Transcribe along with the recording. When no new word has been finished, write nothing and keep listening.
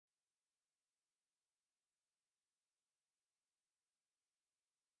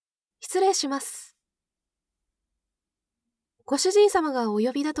失礼します。ご主人様がお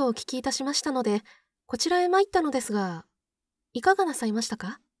呼びだとお聞きいたしましたので、こちらへ参ったのですが、いかがなさいました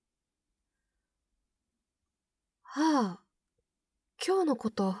か？はあ、今日の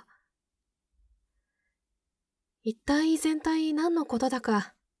こと。一体全体何のことだ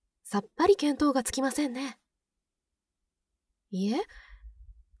か、さっぱり見当がつきませんね。いえ、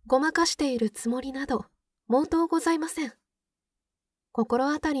ごまかしているつもりなど、毛頭ございません。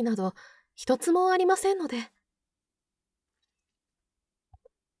心当たりなど、一つもありませんので。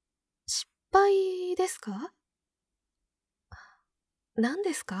失敗ですか？何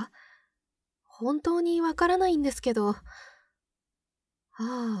ですか？本当にわからないんですけど。あ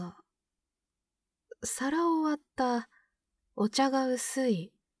あ、皿を割った、お茶が薄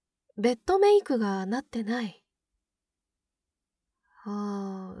い、ベッドメイクがなってない。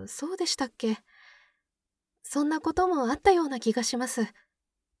ああ、そうでしたっけ。そんなこともあったような気がします。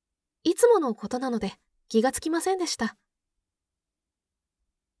いつものことなので気がつきませんでした。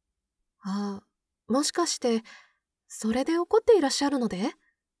ああ、もしかして、それで怒っていらっしゃるので？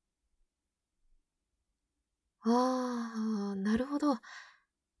ああ、なるほど。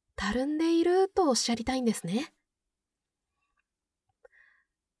たるんでいるとおっしゃりたいんですね。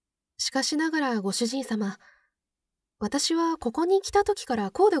しかしながらご主人様、私はここに来た時から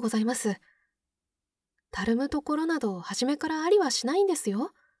こうでございます。たるむところなど初めからありはしないんです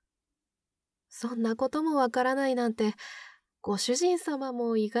よ。そんなこともわからないなんて、ご主人様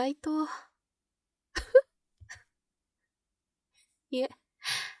も意外と。いえ、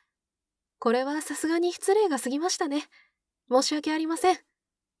これはさすがに失礼が過ぎましたね。申し訳ありません。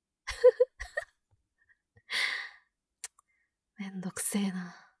めんどくせえ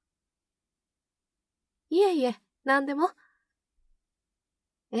な。いえいえ、なんでも。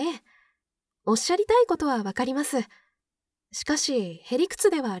ええ、おっしゃりたいことはわかります。しかし、へりくつ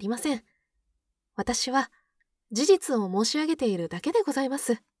ではありません。私は、事実を申し上げているだけでございま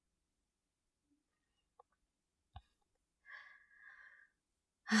す。は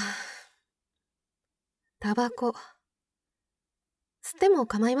あ、タバコ。吸っても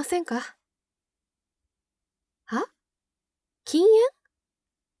構いませんか？は？禁煙？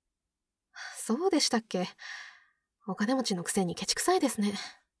そうでしたっけ。お金持ちのくせにケチくさいですね。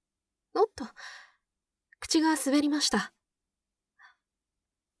おっと、口が滑りました。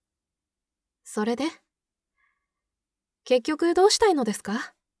それで？結局どうしたいのですか？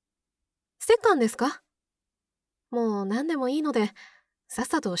折檻ですか？もう何でもいいので、さっ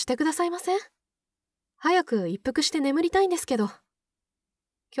さとしてくださいません？早く一服して眠りたいんですけど。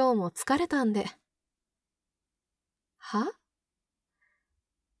今日も疲れたんで。は？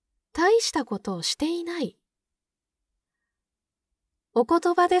大したことをしていない。お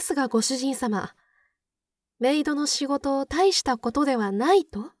言葉ですがご主人様、メイドの仕事を大したことではない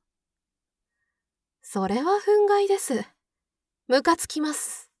と？それは憤慨です。ムカつきま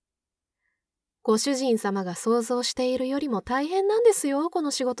す。ご主人様が想像しているよりも大変なんですよ、この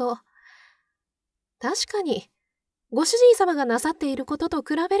仕事。確かに、ご主人様がなさっていることと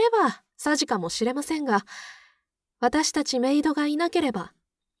比べれば、さじかもしれませんが、私たちメイドがいなければ、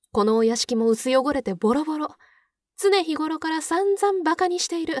このお屋敷も薄汚れてボロボロ、常日頃から散々バカにし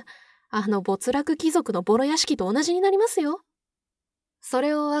ている、あの没落貴族のボロ屋敷と同じになりますよ。そ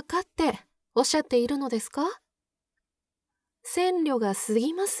れを分かっておっしゃっているのですか？千慮が過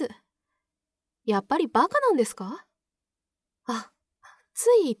ぎます。やっぱりバカなんですか？あ、つ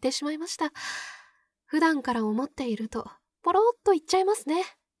い言ってしまいました。普段から思っていると、ポロッと言っちゃいますね。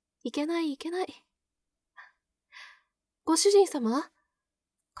いけないいけない。ご主人様、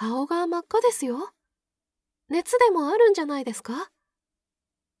顔が真っ赤ですよ。熱でもあるんじゃないですか？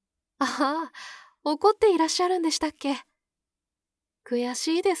ああ、怒っていらっしゃるんでしたっけ？悔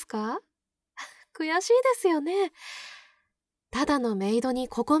しいですか？悔しいですよね。ただのメイドに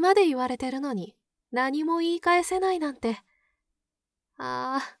ここまで言われてるのに、何も言い返せないなんて。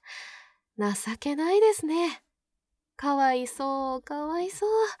ああ、情けないですね。かわいそう、かわいそう。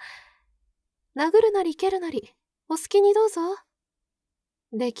殴るなり蹴るなり、お好きにどうぞ。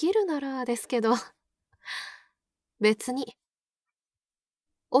できるならですけど。別に。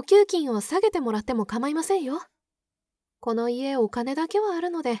お給金を下げてもらっても構いませんよ。この家お金だけはある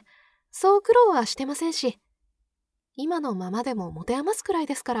ので、そう苦労はしてませんし、今のままでも持て余すくらい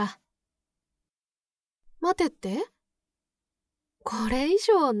ですから。待てって？これ以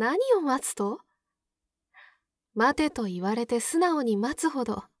上何を待つと？待てと言われて素直に待つほ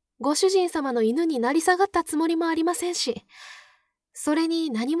ど、ご主人様の犬になり下がったつもりもありませんし、それに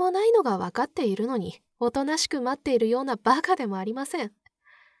何もないのが分かっているのに、おとなしく待っているようなバカでもありません。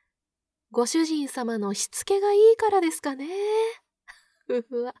ご主人様のしつけがいいからですかね。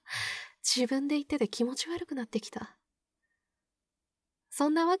うわ、自分で言ってて気持ち悪くなってきた。そ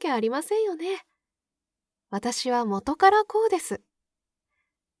んなわけありませんよね。私は元からこうです。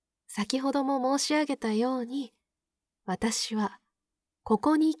先ほども申し上げたように、私はこ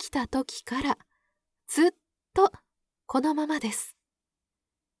こに来た時からずっとこのままです。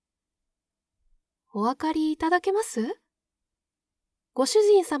お分かりいただけます？ご主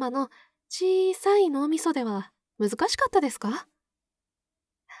人様の小さい脳みそでは難しかったですか？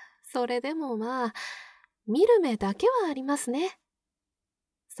それでもまあ、見る目だけはありますね。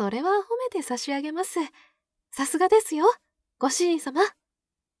それは褒めて差し上げます。さすがですよ、ご主人様。や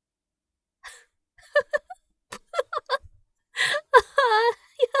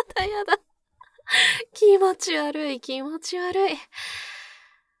だやだ。気持ち悪い気持ち悪い。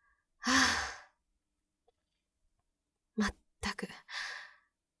まったく。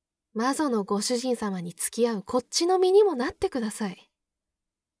魔女のご主人様に付き合うこっちの身にもなってください。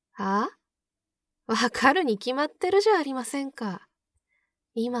はあ？わかるに決まってるじゃありませんか。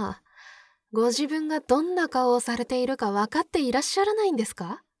今、ご自分がどんな顔をされているか分かっていらっしゃらないんです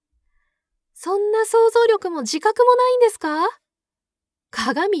か？そんな想像力も自覚もないんですか？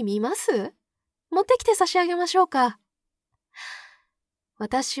鏡見ます？持ってきて差し上げましょうか。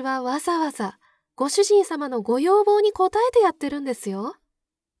私はわざわざご主人様のご要望に応えてやってるんですよ。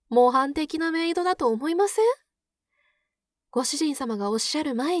模範的なメイドだと思いません？ご主人様がおっしゃ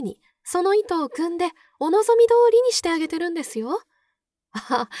る前にその意図を組んでお望み通りにしてあげてるんですよ。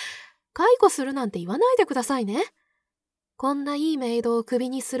解雇するなんて言わないでくださいね。こんないいメイドをクビ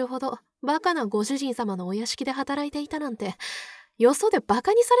にするほどバカなご主人様のお屋敷で働いていたなんて、よそでバ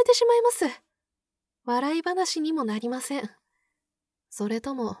カにされてしまいます。笑い話にもなりません。それ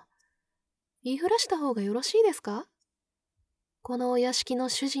とも言いふらした方がよろしいですか？このお屋敷の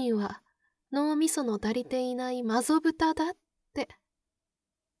主人は脳みその足りていないマゾ豚だって。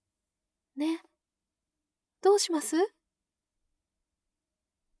ね。どうします？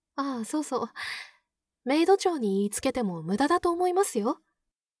ああ、そうそう。メイド長に言いつけても無駄だと思いますよ。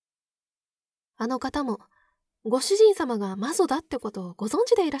あの方もご主人様がマゾだってことをご存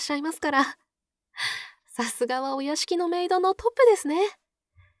知でいらっしゃいますから。さすがはお屋敷のメイドのトップですね。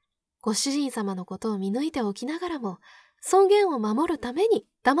ご主人様のことを見抜いておきながらも尊厳を守るために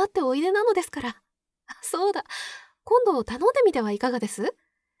黙っておいでなのですから。そうだ、今度頼んでみてはいかがです？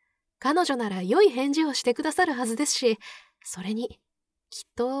彼女なら良い返事をしてくださるはずですし、それにき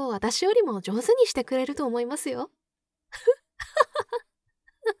っと私よりも上手にしてくれると思いますよ。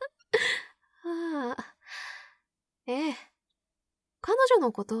ああ、ええ、彼女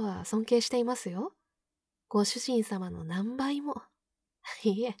のことは尊敬していますよ。ご主人様の何倍も。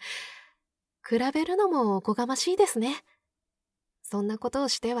いえ、比べるのもおこがましいですね。そんなことを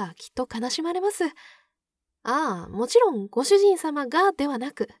してはきっと悲しまれます。ああ、もちろんご主人様がでは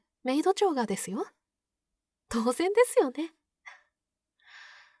なく、メイド長がですよ。当然ですよね。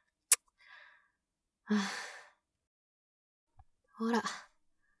ほら、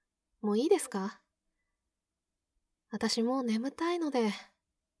もういいですか？私もう眠たいので、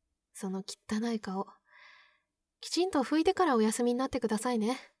その汚い顔、きちんと拭いてからお休みになってください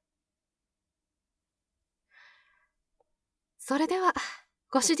ね。それでは、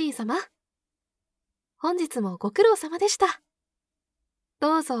ご主人様。本日もご苦労様でした。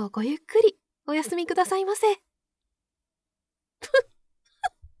どうぞごゆっくりお休みくださいませ。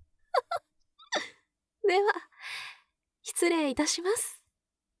では、失礼いたします。